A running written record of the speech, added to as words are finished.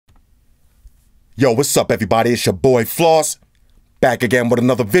Yo, what's up everybody? It's your boy Floss, back again with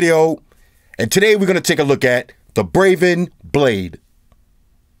another video. And today we're going to take a look at the Braven BLADE.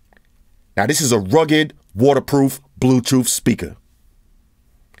 Now this is a rugged, waterproof Bluetooth speaker.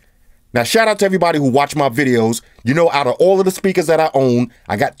 Now shout out to everybody who watch my videos. You know, out of all of the speakers that I own,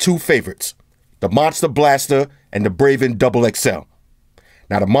 I got two favorites. The Monster Blaster and the Braven XXL.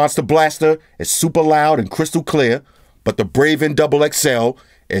 Now the Monster Blaster is super loud and crystal clear, but the Braven XXL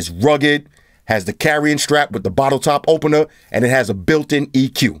is rugged, has the carrying strap with the bottle top opener, and it has a built-in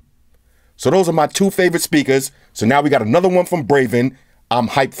EQ. So those are my two favorite speakers. So now we got another one from Braven. I'm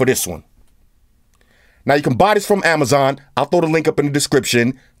hyped for this one. Now you can buy this from Amazon. I'll throw the link up in the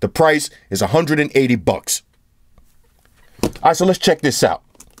description. The price is 180 bucks. All right, so let's check this out.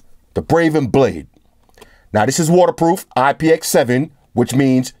 The Braven BLADE. Now this is waterproof, IPX7, which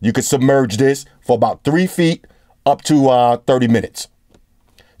means you can submerge this for about 3 feet up to 30 minutes.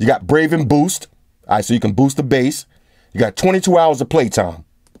 You got Braven Boost, all right, so you can boost the bass. You got 22 hours of playtime.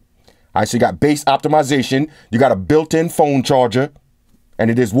 All right, so you got bass optimization. You got a built-in phone charger, and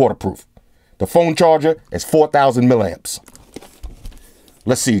it is waterproof. The phone charger is 4,000 milliamps.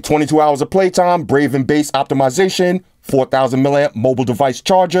 Let's see, 22 hours of playtime, Braven bass optimization, 4,000 milliamp mobile device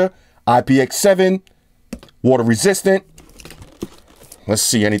charger, IPX7, water resistant. Let's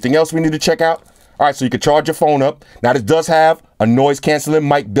see, anything else we need to check out? All right, so you can charge your phone up. Now this does have a noise canceling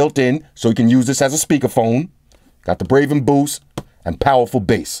mic built in, so you can use this as a speakerphone. Got the Braven Boost and powerful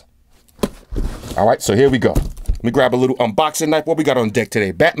bass. All right, so here we go. Let me grab a little unboxing knife. What we got on deck today?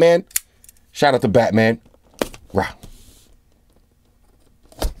 Batman. Shout out to Batman. Rah.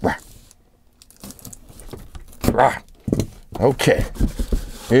 Rah. Rah. Okay,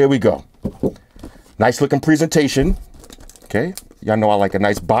 here we go. Nice looking presentation. Okay, y'all know I like a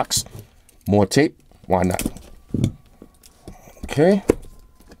nice box. More tape, why not? Okay.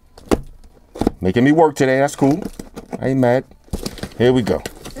 Making me work today, that's cool. I ain't mad. Here we go.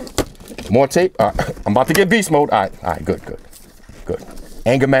 More tape. I'm about to get beast mode. All right, good.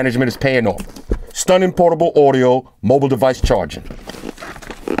 Anger management is paying off. Stunning portable audio, mobile device charging.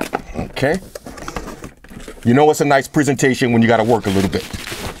 Okay. You know it's a nice presentation when you got to work a little bit.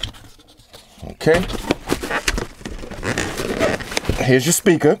 Okay. Here's your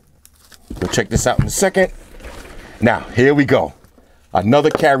speaker. We'll check this out in a second. Now, here we go.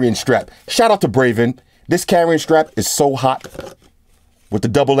 Another carrying strap. Shout out to Braven. This carrying strap is so hot with the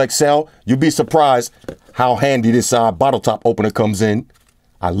XXL. You'll be surprised how handy this bottle top opener comes in.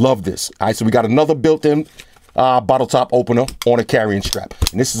 I love this. All right, so we got another built-in bottle top opener on a carrying strap.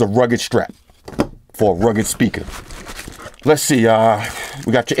 And this is a rugged strap for a rugged speaker. Let's see.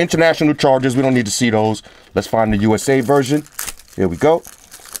 We got your international chargers. We don't need to see those. Let's find the USA version. Here we go.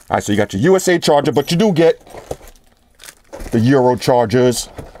 All right, so you got your USA charger, but you do get the Euro chargers,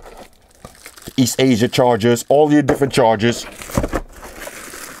 the East Asia chargers, all your different chargers.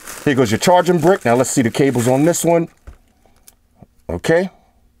 Here goes your charging brick. Now let's see the cables on this one. Okay. All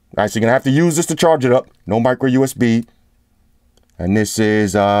right, so you're gonna have to use this to charge it up. No micro USB. And this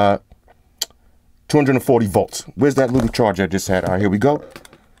is 240 volts. Where's that little charger I just had? All right, here we go.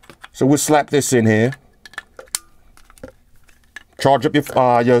 So we'll slap this in here. Charge up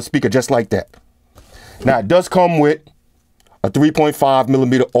your speaker just like that. Now it does come with a 3.5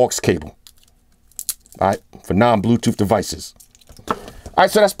 millimeter aux cable. All right, for non-Bluetooth devices. All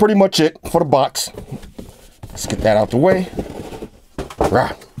right, so that's pretty much it for the box. Let's get that out the way.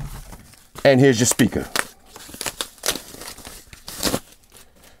 Right. And here's your speaker.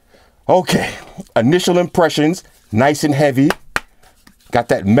 Okay, initial impressions, nice and heavy. Got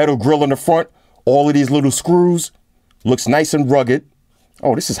that metal grill in the front, all of these little screws. Looks nice and rugged.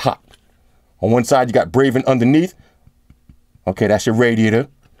 Oh, this is hot. On one side, you got Braven underneath. Okay, that's your radiator.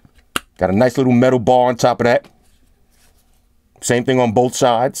 Got a nice little metal bar on top of that. Same thing on both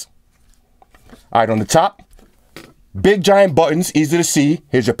sides. All right, on the top, big giant buttons, easy to see.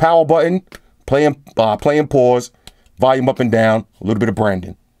 Here's your power button, play and pause, volume up and down, a little bit of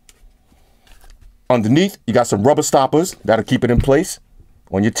branding. Underneath, you got some rubber stoppers that'll keep it in place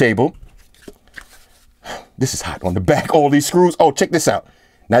on your table. This is hot. On the back, all these screws. Oh, check this out.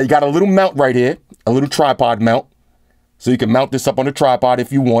 Now you got a little mount right here, a little tripod mount. So you can mount this up on the tripod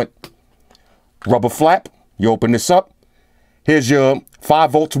if you want. Rubber flap. You open this up. Here's your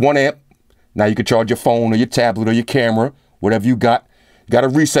 5 volts, 1 amp. Now you can charge your phone or your tablet or your camera, whatever you got. You got a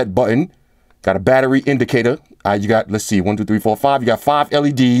reset button. Got a battery indicator. You got, let's see, 1, 2, 3, 4, 5. You got 5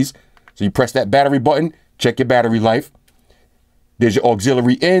 LEDs. So you press that battery button, check your battery life. There's your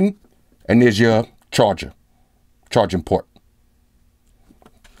auxiliary in, and there's your charger. Charging port.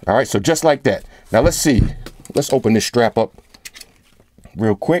 All right, so just like that. Now let's see. Let's open this strap up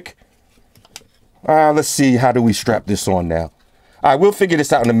real quick. Let's see, how do we strap this on now? All right, we'll figure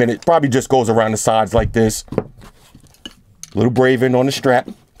this out in a minute. Probably just goes around the sides like this. Little Braven on the strap.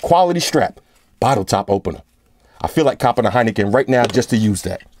 Quality strap. Bottle top opener. I feel like copping a Heineken right now just to use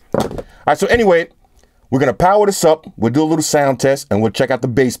that. All right, so anyway, we're going to power this up. We'll do a little sound test, and we'll check out the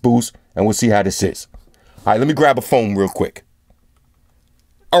bass boost, and we'll see how this is. All right, let me grab a phone real quick.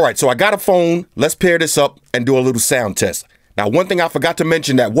 All right, so I got a phone. Let's pair this up and do a little sound test. Now, one thing I forgot to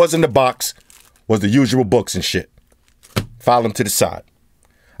mention that was in the box was the usual books and shit. File them to the side.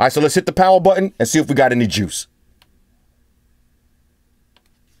 All right, so let's hit the power button and see if we got any juice.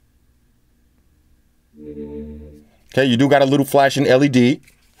 Okay, you do got a little flashing LED.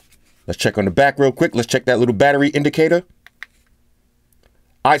 Let's check on the back real quick. Let's check that little battery indicator.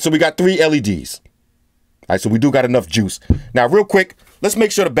 All right, so we got 3 LEDs. All right, so we do got enough juice. Now, real quick, let's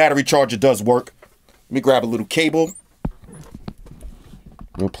make sure the battery charger does work. Let me grab a little cable.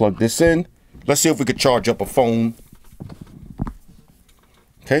 We'll plug this in. Let's see if we could charge up a phone.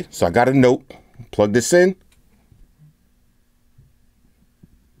 Okay, so I got a note. Plug this in.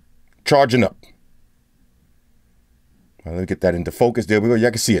 Charging up. All right, let's get that into focus. There we go.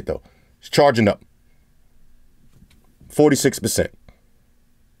 Y'all can see it though. It's charging up. 46%.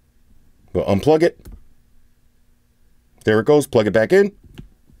 We'll unplug it. There it goes. Plug it back in.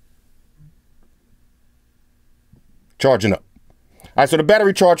 Charging up. All right, so the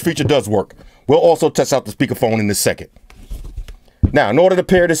battery charge feature does work. We'll also test out the speakerphone in a second. Now, in order to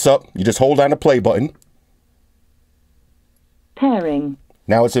pair this up, you just hold down the play button. Pairing.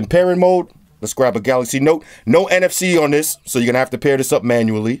 Now it's in pairing mode. Let's grab a Galaxy Note. No NFC on this, so you're going to have to pair this up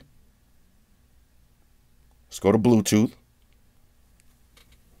manually. Let's go to Bluetooth.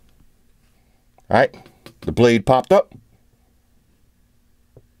 All right, the blade popped up.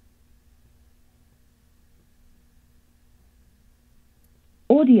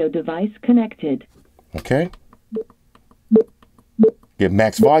 Audio device connected. Okay. Get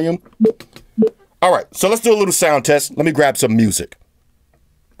max volume. All right, so let's do a little sound test. Let me grab some music.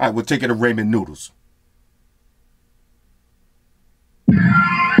 All right, we'll take it to Ramen Noodles.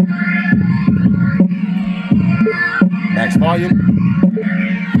 Max volume.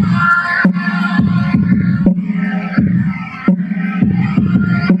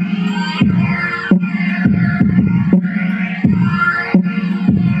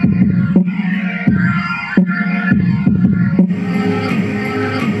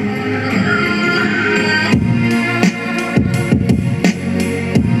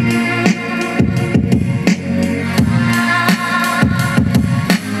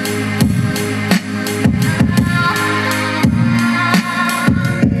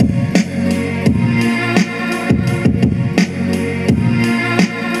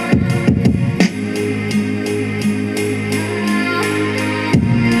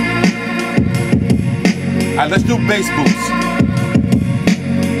 All right, let's do bass boost.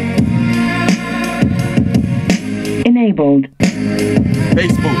 Enabled.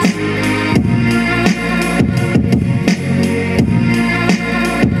 Bass boost.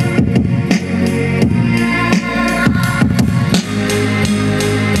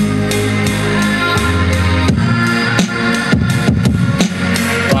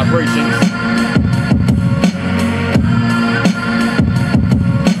 Vibrations.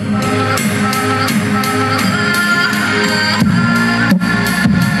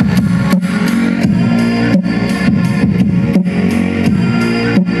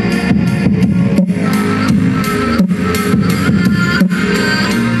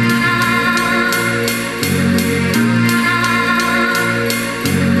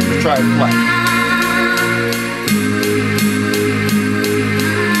 Try it flat.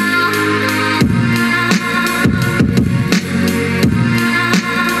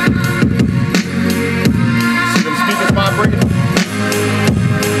 See them speakers vibrating?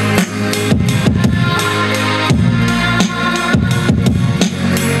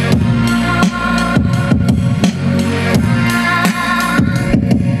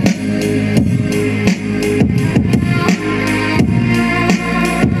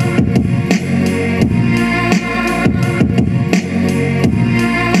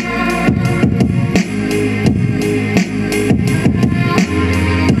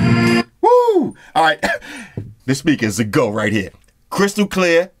 All right, this speaker is a go right here. Crystal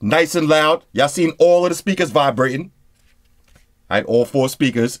clear, nice and loud. Y'all seen all of the speakers vibrating. All right, all 4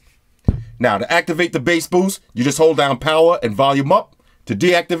 speakers. Now, to activate the bass boost, you just hold down power and volume up. To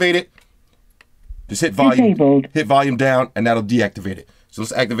deactivate it, just hit volume, Disabled. hit volume down, and that'll deactivate it. So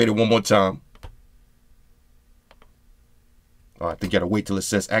let's activate it one more time. All right, I think you gotta wait till it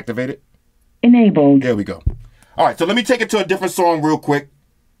says activate it. Enabled. There we go. All right, so let me take it to a different song real quick.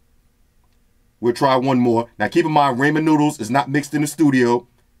 We'll try one more. Now keep in mind, ramen noodles is not mixed in the studio,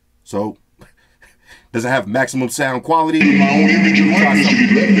 so doesn't have maximum sound quality. My own image and likeness to be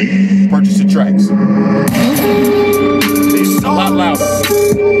living. Purchase your tracks. A lot louder.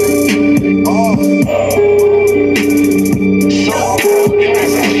 Try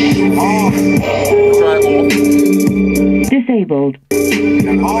it off. Disabled.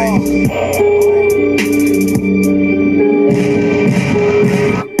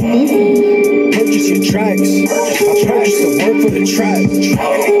 Purchase your tracks. I purchase the work for the track.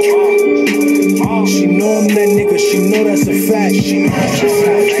 She know I'm that nigga, she know that's a fact.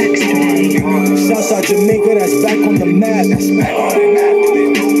 Southside Jamaica, that's back on the map.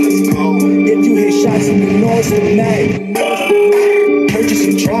 If you hit shots and you know it's the night. Purchase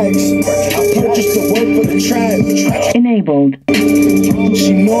your tracks. I purchase the work for the track. Enabled.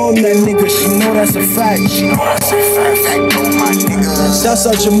 She know I'm that nigga, she know that's a fact.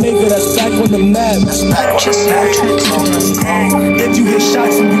 Southside Jamaica, that's back on the map. If you hit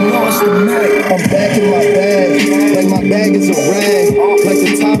shots and you know it's the night. I'm back in my bag, like my bag is a rag. Like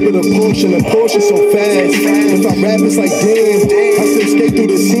the top of the Porsche so fast. If I rap, it's like damn, I still skate through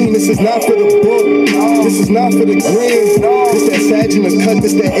the scene. This is not for the book, this is not for the gram. This that Sag in the cut,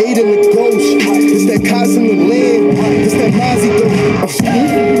 this that Aid in the ghost. This that Cos in the land, this that Mozzie though.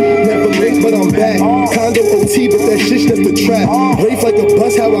 Never late, but I'm back. Condo OT, but that shit, that's the trap. Rave like a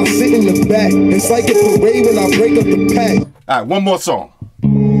bus, how I sit in the back. It's like a parade when I break up the pack. All right, one more song.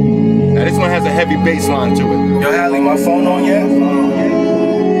 Now this one has a heavy bass line to it. Yo, Hallie, my phone on yet?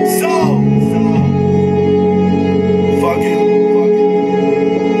 Fuck it.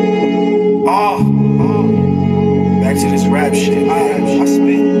 Back to this rap shit. I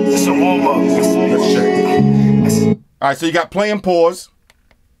spit. It's a warm up. Let's check. All right, so you got play and pause.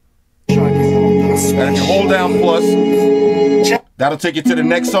 And if you hold down plus, that'll take you to the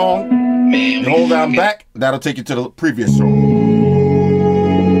next song. You hold down back, that'll take you to the previous song.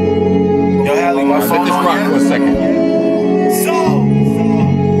 Yo, Hallie, my phone let this rock for a second.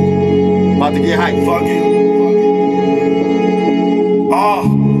 About to get hyped. Fuck it.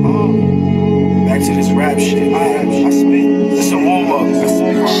 Back to this rap shit. I spit. It's a warm up.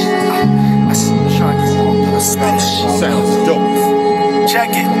 Sounds dope. Check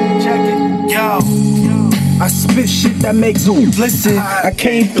it. Yo. I spit shit that makes you listen. I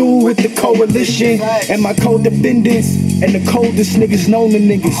came through with the coalition and my co-defendants and the coldest niggas known to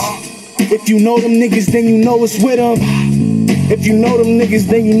niggas. If you know them niggas, then you know it's with them. If you know them niggas,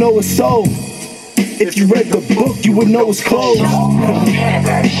 then you know it's so. If you read the book, you would know it's closed.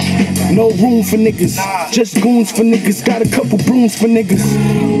 No room for niggas, just goons for niggas. Got a couple brooms for niggas.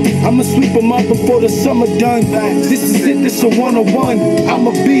 I'ma sweep them up before the summer done. This is it, this a one-on-one.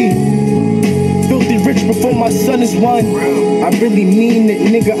 I'ma be filthy rich before my son is one. I really mean it,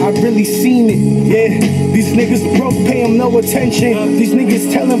 nigga, I really seen it. Yeah, these niggas broke, pay them no attention. These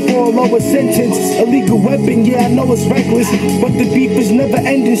niggas telling for a lower sentence. Illegal weapon, yeah, I know it's reckless, but the beef is never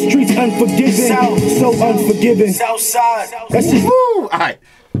ending. Streets unforgiving, so unforgiving. Southside, that's just Woo! All right.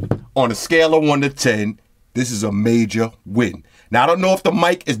 On a scale of 1 to 10, this is a major win. Now, I don't know if the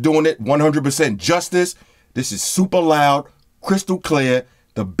mic is doing it 100% justice. This is super loud, crystal clear.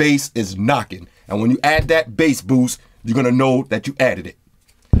 The bass is knocking. And when you add that bass boost, you're going to know that you added it.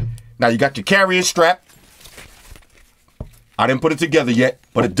 Now, you got your carrying strap. I didn't put it together yet,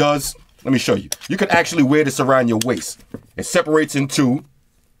 but it does. Let me show you. You can actually wear this around your waist. It separates in two.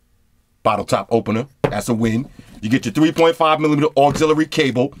 Bottle top opener. That's a win. You get your 3.5mm auxiliary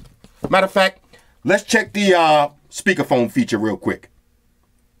cable. Matter of fact, let's check the speakerphone feature real quick.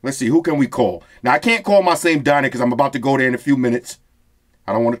 Let's see, who can we call? Now, I can't call my same diner because I'm about to go there in a few minutes.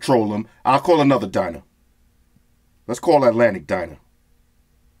 I don't want to troll them. I'll call another diner. Let's call Atlantic Diner.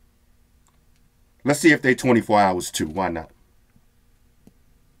 Let's see if they're 24 hours too. Why not?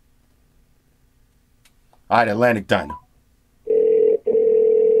 All right, Atlantic Diner.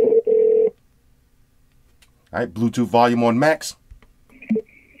 All right, Bluetooth volume on max.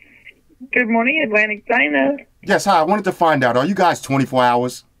 Good morning, Atlantic Diner. Yes, hi. I wanted to find out, are you guys 24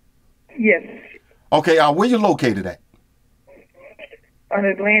 hours? Yes, Okay, where you located at? on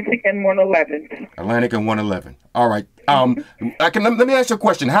Atlantic and 111. Atlantic and 111. All right. Let me ask you a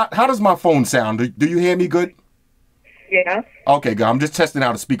question. How does my phone sound? Do you hear me good? Yeah. Okay, good. I'm just testing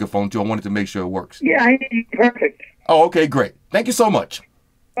out a speakerphone too. I wanted to make sure it works. Yeah, I hear you perfect. Oh, okay, great. Thank you so much.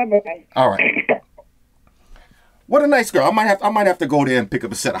 Bye-bye. All right. What a nice girl. I might have to go there and pick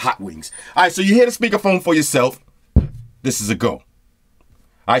up a set of hot wings. All right, so you hear the speakerphone for yourself. This is a go.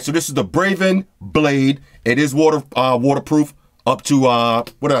 All right, so this is the Braven BLADE. It is waterproof up to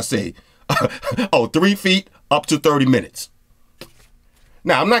what did I say? 3 feet up to 30 minutes.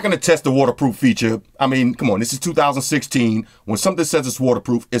 Now, I'm not going to test the waterproof feature. I mean, come on, this is 2016. When something says it's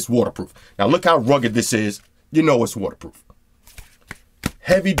waterproof, it's waterproof. Now, look how rugged this is. You know it's waterproof.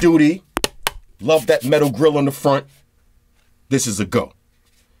 Heavy duty. Love that metal grill on the front. This is a go.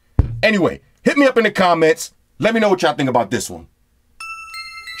 Anyway, hit me up in the comments. Let me know what y'all think about this one.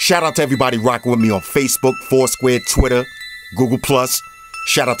 Shout out to everybody rocking with me on Facebook, Foursquare, Twitter, Google+.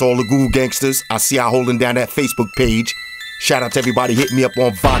 Shout out to all the Google gangsters. I see y'all holding down that Facebook page. Shout out to everybody hitting me up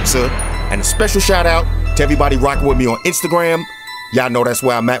on Voxer. And a special shout out to everybody rocking with me on Instagram. Y'all know that's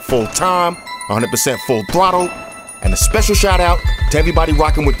where I'm at full time, 100% full throttle. And a special shout out to everybody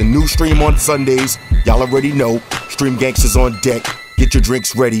rocking with the new stream on Sundays. Y'all already know, Stream Gangsters on deck. Get your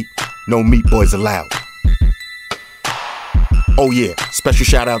drinks ready. No meat boys allowed. Oh yeah, special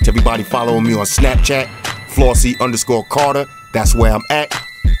shout out to everybody following me on Snapchat, Flossy_Carter. That's where I'm at.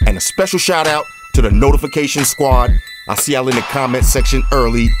 And a special shout out to the notification squad. I see y'all in the comment section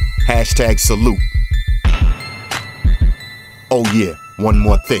early. #salute. Oh yeah, one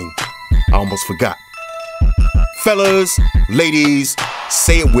more thing. I almost forgot. Fellas, ladies,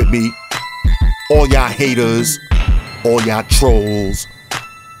 say it with me. All y'all haters, all y'all trolls,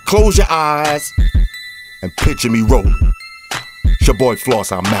 close your eyes and picture me rolling. It's your boy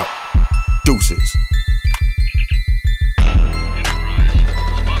Floss, I'm out. Deuces.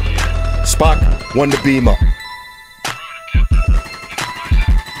 Spock, one to beam up.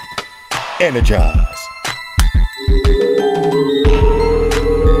 Energize.